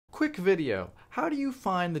quick video. How do you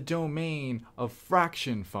find the domain of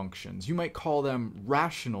fraction functions? You might call them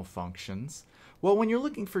rational functions. Well, when you're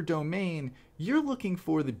looking for domain, you're looking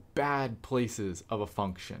for the bad places of a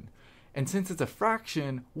function. And since it's a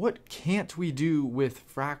fraction, what can't we do with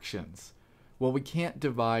fractions? Well, we can't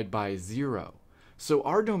divide by 0. So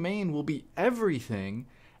our domain will be everything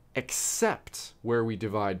except where we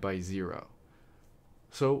divide by 0.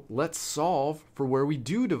 So let's solve for where we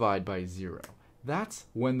do divide by 0. That's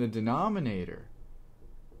when the denominator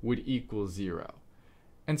would equal 0.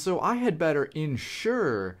 And so I had better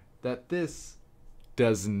ensure that this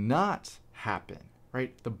does not happen,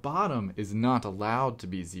 right? The bottom is not allowed to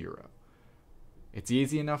be 0. It's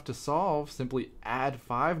easy enough to solve. Simply add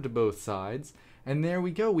 5 to both sides, and there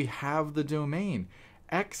we go. We have the domain.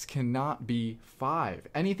 X cannot be 5.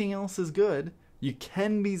 Anything else is good. You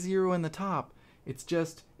can be 0 in the top. It's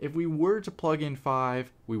just, if we were to plug in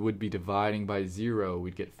 5, we would be dividing by 0.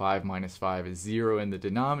 We'd get 5 minus 5 is 0 in the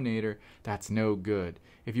denominator. That's no good.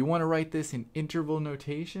 If you want to write this in interval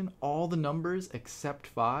notation, all the numbers except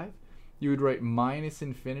 5, you would write minus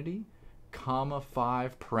infinity, comma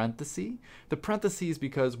 5, parenthesis. The parentheses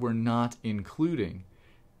because we're not including.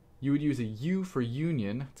 You would use a U for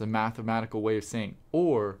union. It's a mathematical way of saying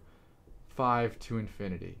or 5 to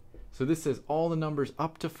infinity. So this says all the numbers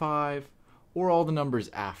up to 5 or all the numbers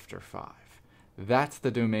after 5. That's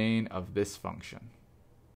the domain of this function.